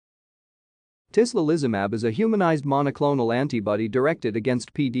Tislelizumab is a humanized monoclonal antibody directed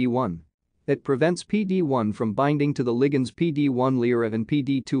against PD-1. It prevents PD-1 from binding to the ligands PD-1-LIRA and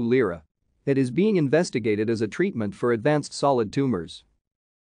PD-2-LIRA. It is being investigated as a treatment for advanced solid tumors.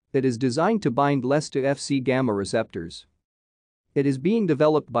 It is designed to bind less to Fc gamma receptors. It is being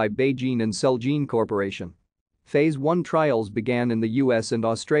developed by BeiGene and Celgene Corporation. Phase 1 trials began in the US and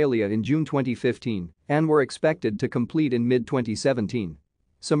Australia in June 2015 and were expected to complete in mid-2017.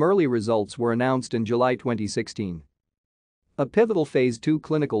 Some early results were announced in July 2016. A pivotal Phase 2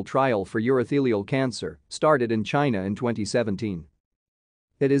 clinical trial for urothelial cancer started in China in 2017.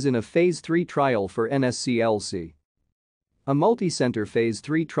 It is in a Phase 3 trial for NSCLC. A multi-center Phase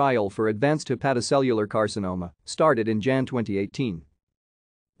 3 trial for advanced hepatocellular carcinoma started in Jan 2018.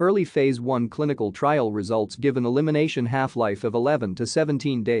 Early Phase 1 clinical trial results give an elimination half-life of 11 to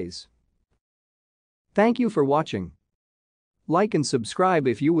 17 days. Thank you for watching. Like and subscribe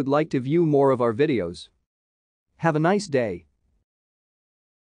if you would like to view more of our videos. Have a nice day.